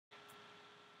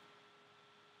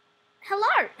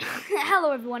Hello!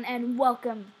 Hello everyone and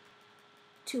welcome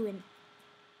to an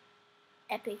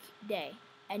epic day.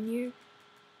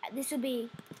 This will be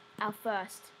our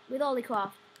first with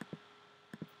Olliecraft.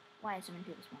 Why are so many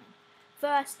people spawning?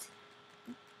 First,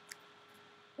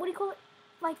 what do you call it?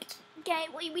 Like, game,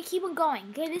 we keep on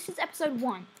going. Okay, this is episode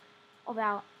 1 of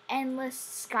our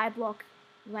endless skyblock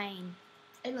reign.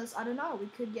 Endless, I don't know, we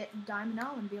could get Diamond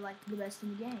Island and be like the best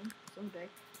in the game someday.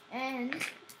 And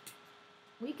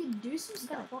we could do some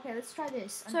stuff. Okay, let's try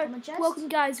this. So, welcome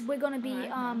guys, we're going to be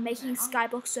making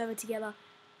Skyblock server together.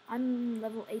 I'm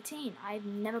level 18. I've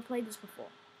never played this before.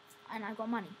 And I've got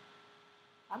money.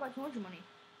 How about 200 money?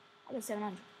 I got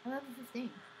 700. I'm level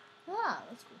 15. Ah,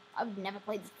 that's cool. I've never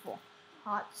played this before.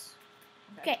 Hearts.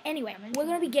 Okay, anyway, we're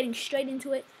going to be getting straight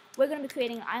into it. We're going to be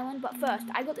creating an island, but first,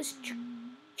 I got this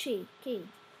key.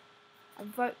 A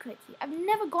vote crate key. I've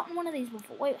never gotten one of these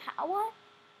before. Wait, what?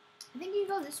 I think you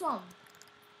got this one.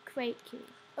 Crate key.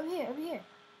 Over here.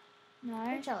 No.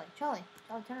 Hey, Charlie, turn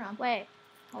around. Wait,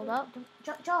 hold up.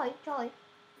 Charlie.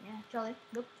 Yeah. Charlie,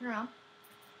 look, turn around.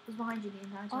 Who's behind you the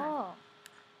entire time? Oh.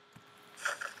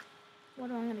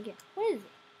 What am I going to get? What is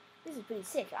it? This is pretty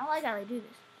sick. I like how they do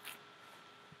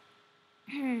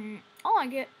this. Oh, I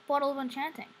get Bottle of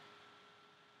Enchanting.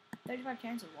 35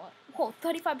 chance of what? Whoa,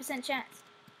 35% chance.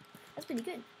 That's pretty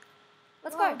good.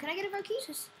 Let's Whoa, go. Can I get a vote key?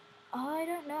 I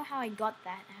don't know how I got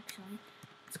that, actually.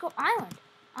 Let's go island.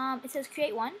 It says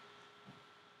create one.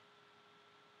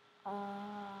 You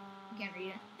can't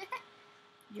read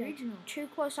it. Original. 2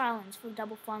 close islands for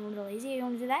double fun, a little easy. You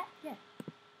want to do that? Yeah.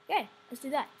 Okay, let's do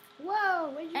that. Whoa,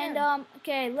 where'd you And, go?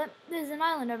 okay, there's an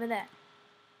island over there.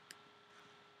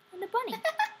 And a bunny.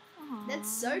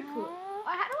 That's so cool. Oh,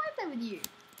 how do I play with you?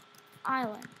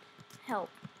 Island. Help.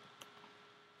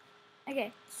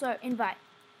 Okay, so invite.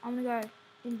 I'm gonna go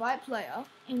Invite player.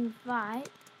 invite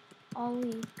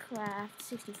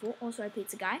Olliecraft64, also a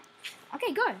pizza guy.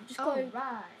 Okay, go. Just go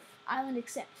Right. island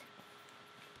accept.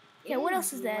 Okay, what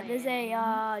else is there? There's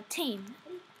a team.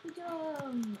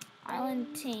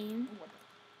 Island team.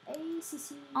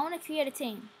 ACC. I want to create a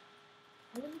team.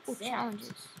 Oh,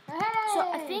 challenges. Hey!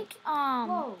 So I think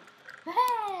Whoa.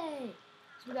 Hey!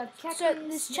 So we got cactus. so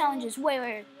there's challenges.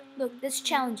 Wait. Look, there's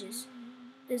challenges.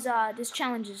 There's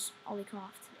challenges,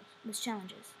 Olliecraft. There's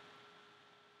challenges.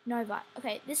 Nova.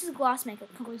 Okay, this is a glass maker.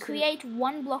 Create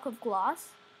 1 block of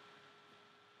glass.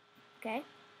 Okay.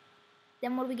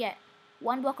 Then what do we get?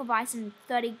 1 block of ice and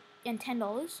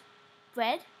 $10.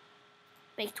 Bread.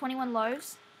 Bake 21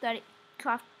 loaves.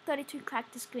 32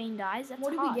 cactus green dyes. That's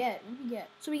What do hard. we get?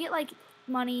 So we get like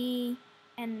money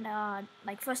and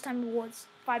like first time rewards,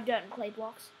 5 dirt and clay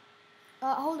blocks.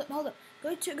 Hold up.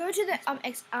 Go to the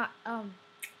it's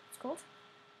called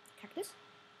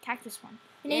Cactus one.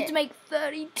 You need to make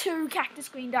 32 cactus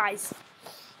green dyes.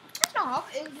 That's not hard.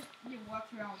 It just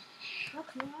work around.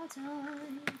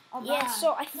 Yeah,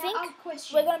 so I think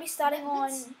we're gonna be starting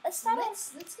on. Let's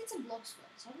get some blocks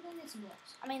first. How are we gonna get some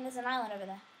blocks? I mean, there's an island over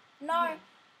there. No, Yeah.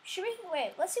 should we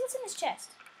wait? Let's see what's in this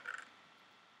chest.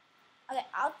 Okay,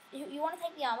 you want to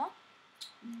take the armor?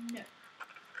 No.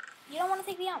 You don't want to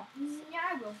take the armor. Yeah,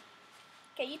 I will.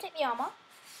 Okay, you take the armor.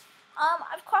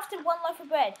 I've crafted 1 loaf of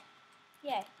bread.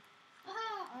 Yeah.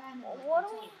 What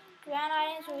do we? Ground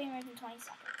items will be removed in 20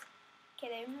 seconds. Okay,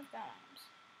 they removed ground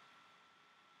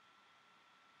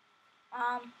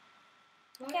items.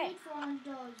 Okay.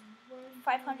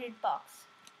 $500.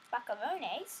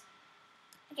 Macarones.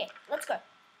 Okay, let's go.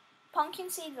 Pumpkin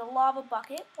seed, the lava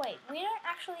bucket. Wait, we don't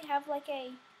actually have like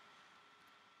a.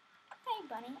 Hey,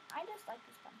 bunny. I just like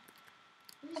this bunny.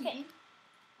 Okay.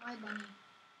 Hi, bunny.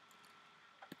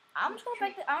 I'm just gonna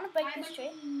break. I want to break this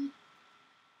tree.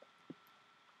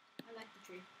 I like the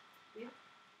tree.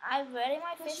 I'm ready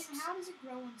my fists. Question: how does it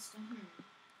grow on stone?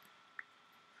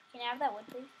 Can I have that wood,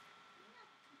 please?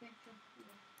 Okay, sure.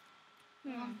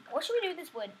 What should we do with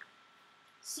this wood?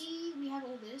 See, we have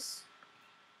all this.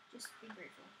 Just be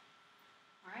grateful.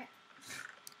 Alright?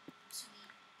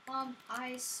 Sweet.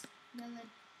 Ice, melon.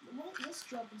 Well, let's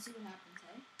drop and see what happens,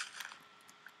 eh?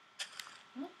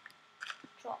 Huh?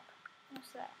 Drop. What's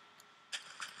that?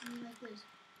 Like this.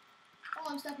 Oh,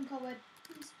 I'm stuck in cobweb.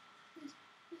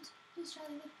 Please,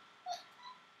 Charlie, look.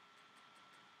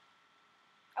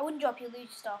 I wouldn't drop you,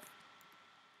 lose stuff.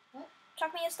 What?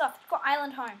 Chuck me your stuff. You've got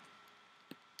island home.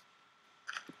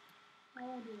 How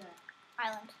do I do that?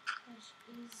 Island. Which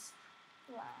is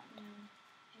Land.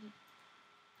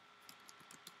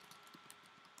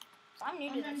 So I'm new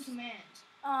to unknown this.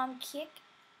 command. Kick,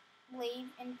 leave,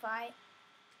 invite,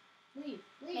 Leave.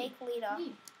 make leader.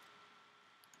 Leave.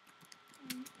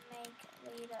 Make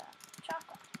leader.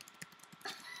 Chocolate.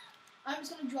 I'm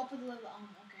just gonna drop with a little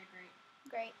okay, great.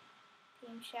 Great.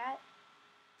 Team chat.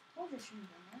 Told you I shouldn't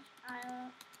have done that. I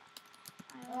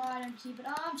Oh, I don't keep it.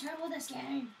 Oh, I'm terrible at this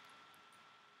game.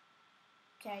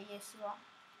 Okay, yes, you are.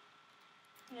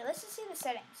 Okay, let's just see the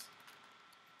settings.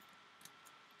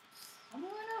 I'm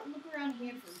gonna look around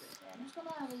here for a bit. I'm just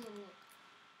gonna have a little look.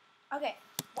 Okay,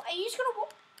 well, are you just gonna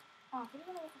walk? Oh, we're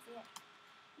gonna walk off the edge.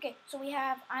 Okay, so we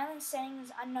have island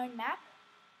settings, unknown map.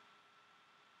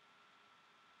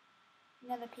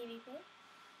 Another PvP.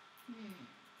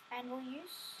 And we'll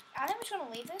use. I think we're just gonna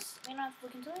leave this. We don't have to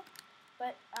look into it.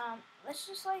 But let's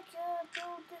just like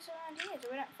build this around here so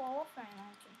we don't fall off very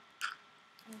much.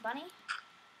 And bunny.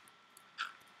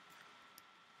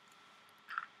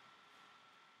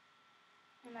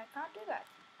 And I can't do that.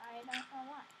 I don't know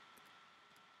why.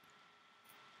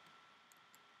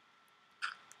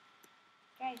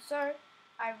 Okay, so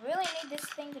I really need this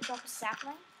thing to drop a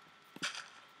sapling.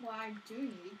 Well, I do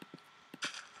need.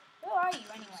 Where are you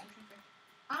anyway?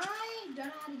 I don't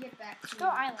know how to get back to. Let's go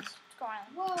island. Let's go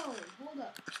island. Whoa, hold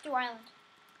up. Let's do island.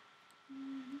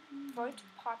 Vote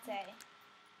party.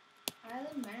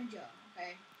 Island manager.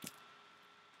 Okay.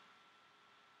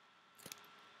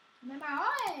 I'm my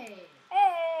eye.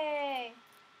 Hey!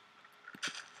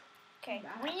 Okay,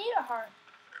 Right. we need a heart.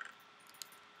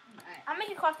 Alright. I'll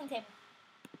make a crafting table.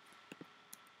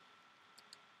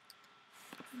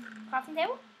 Crafting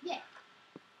table? Yeah.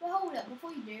 Well, hold up.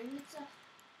 Before you do, let's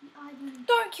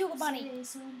Don't kill the bunny! say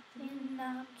something.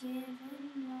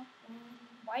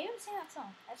 Why are you sing that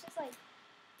song? That's just like...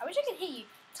 I wish I could hear you.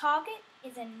 Target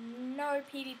is in no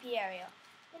PvP area.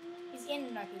 He's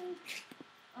in no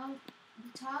PvP.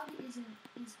 The target is in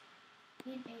a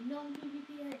non-PvP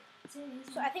area.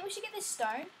 So I think we should get this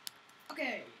stone.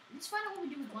 Okay, let's find out what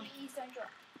we do with money. Please don't drop.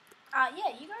 Yeah,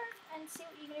 you go and see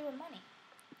what you can do with money.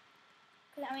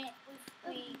 Because, I mean,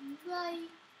 we Right.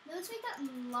 Now let's make that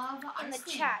lava in the ice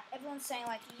cream. chat, everyone's saying,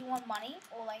 like, you want money?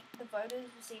 Or, like, the voters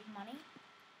receive money.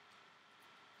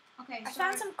 Okay, I so,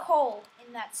 found some coal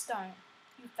in that stone.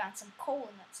 You found some coal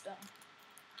in that stone.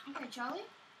 Okay, Charlie,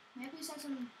 maybe we have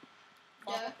some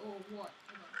dirt or what?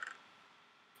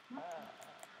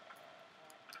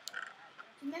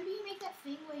 Remember you make that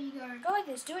thing where you go, Go like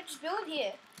this. Do it. Just build it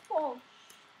here. Oh.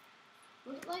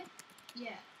 build it like,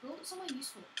 yeah, build it somewhere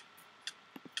useful.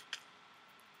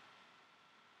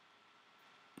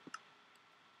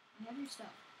 I have your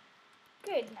stuff.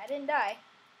 Good. I didn't die.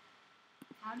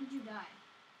 How did you die?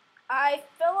 I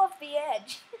fell off the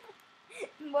edge.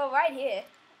 Well, right here.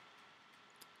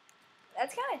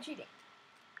 That's kind of cheating.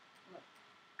 What?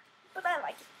 But I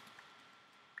like it.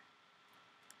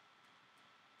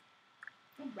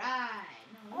 Alright.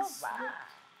 Now let's Alright.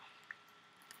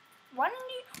 Why didn't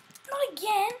you? Not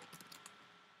again.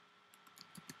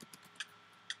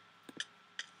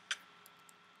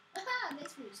 Haha,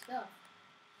 thanks for your stuff.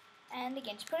 And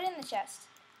again, just put it in the chest.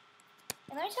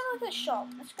 And let me take a look at the shop.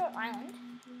 Let's go island.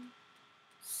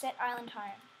 Set island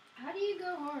home. How do you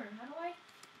go home? How do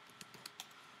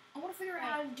I want to figure out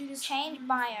how to do this. Change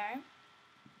biome.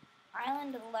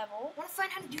 Island level. I want to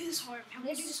find how to do this home. How do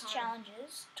we do This this home?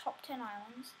 challenges. Top 10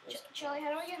 islands. Charlie,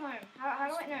 how do I get home? How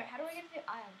do I know? How do I get to the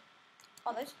island?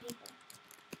 Oh, those people.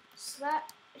 So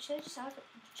that should I just have it?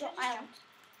 Should I just Island.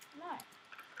 jump?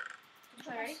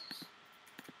 No. Okay, ready?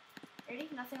 Ready?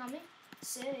 Nothing on me.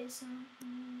 Say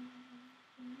something.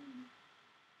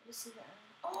 Let's see that.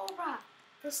 Oh right,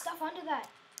 there's stuff under that.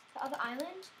 The other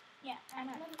island. Yeah, I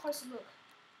know. Have a closer look.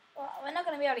 Well, we're not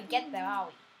going to be able to get there, are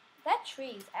we? That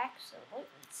tree is absolutely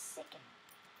sickening.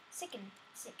 Sick.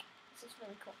 This is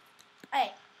really cool.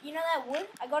 Hey, you know that wood?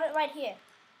 I got it right here.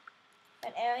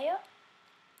 That area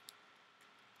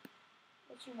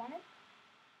that you wanted.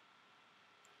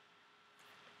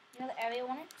 You know the area you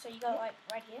wanted? So you got it like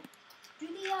right here. Do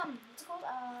the what's it called?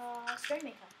 Stone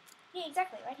maker. Yeah,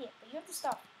 exactly, right here. But you have to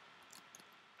stop.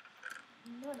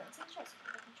 No, it's in the chest.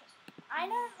 I don't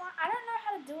know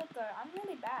how to do it though. I'm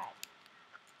really bad.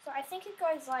 So I think it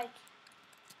goes like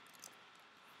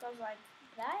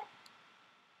that.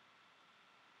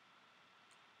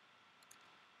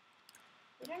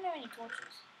 We don't have any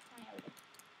torches. Oh, yeah, we do.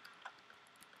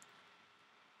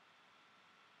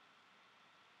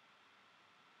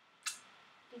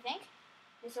 Do you think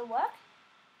this will work?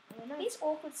 I don't know. These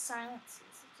awkward silences.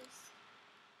 It just.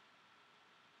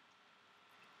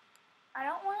 I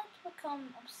don't want it to become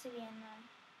obsidian though.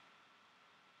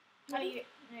 How do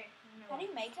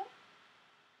you make them?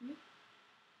 Hmm?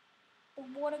 The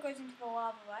water goes into the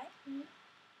lava, right?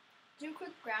 Do a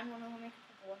quick ground one and we'll make a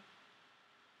purple one.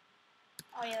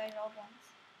 Oh yeah, those old ones.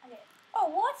 Okay. Oh,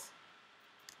 what?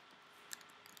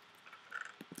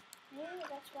 Yeah,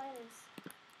 that's why there's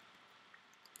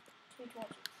 2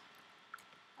 torches.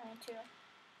 and 2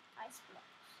 ice blocks.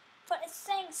 But it's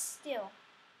saying still.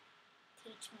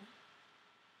 Teach me.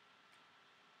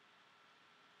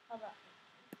 Hold up.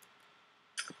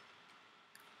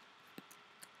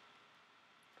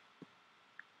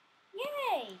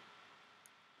 Yay!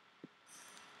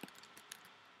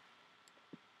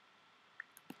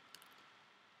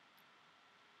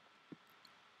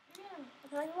 I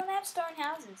feel like we want to have stone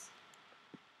houses.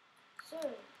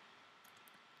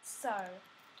 So,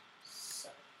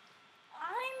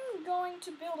 I'm going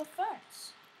to build a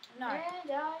furnace. No. And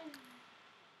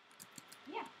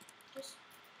yeah, just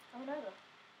come over.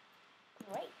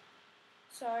 Great.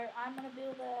 So I'm gonna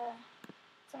build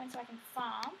something so I can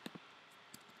farm.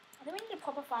 I think we need a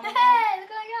proper farm. Hey, look at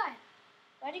that guy.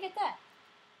 Where'd you get that?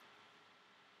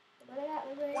 Look at that.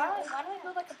 Look at Why that. don't we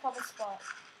build like a proper spot?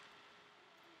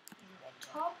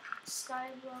 Top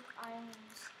Skyblock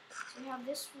Islands. So we have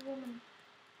this woman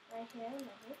right here.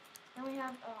 Then we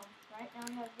have right now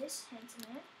we have this Henson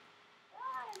here.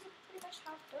 It's pretty much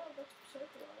half built. That's so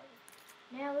cool. I love it.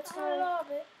 Now let's I go. love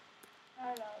it. I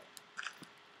love it.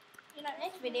 You know,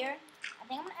 next video, I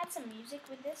think I'm gonna add some music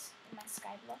with this in my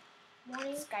Skyblock.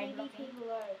 Morning Skyblocking. PvP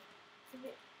below.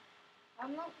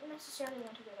 I'm not necessarily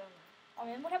want to go down there. I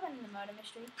mean, what happened in the murder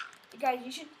mystery? You guys,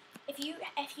 you should, if you,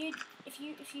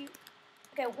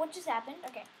 okay, what just happened?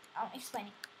 Okay, I'll explain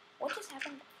it. What just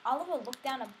happened? Oliver looked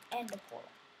down an ender portal.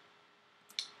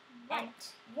 Right. And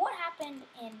what happened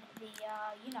in the,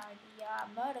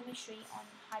 murder mystery on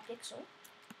Hypixel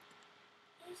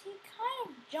is he kind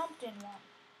of jumped in one.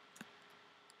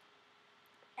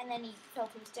 And then he fell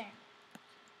to his doom.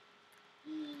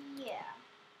 Yeah.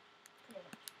 Pretty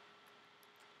much.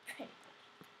 Pretty much.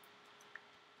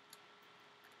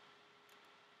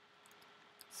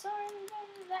 So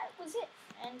then that was it.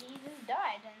 And he just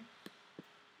died. And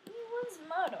he was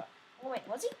murdered. Oh, wait,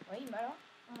 was he? Were you murdered?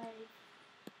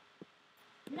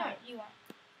 No, you weren't.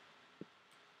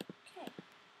 Okay.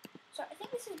 So I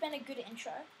think this has been a good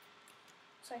intro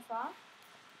so far.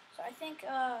 So I think,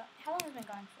 how long has it been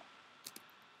going for?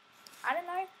 I don't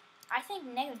know. I think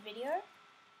next video,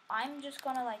 I'm just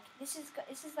gonna like, this is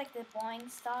like the boring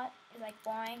start, is like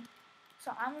boring.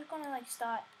 So I'm just gonna like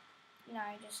start, you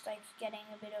know, just like getting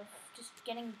a bit of, just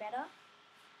getting better.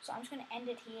 So I'm just gonna end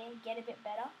it here, get a bit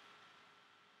better.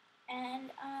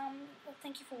 And, well,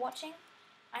 thank you for watching.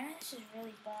 I know this is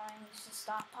really boring, this is the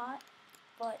start part,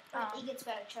 but It gets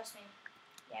better, trust me.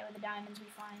 yeah, with the diamonds we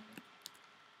find.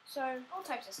 So, All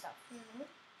types of stuff.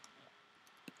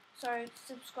 so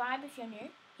subscribe if you're new,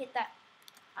 hit that,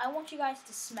 I want you guys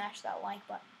to smash that like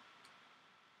button.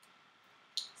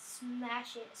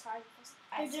 Smash it as hard as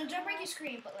possible. Don't break your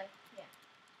screen, but like, yeah,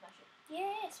 smash it.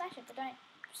 Yeah, smash it, but don't,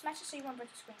 smash it so you won't break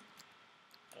the screen.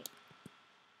 Okay.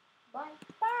 Bye.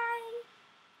 Bye!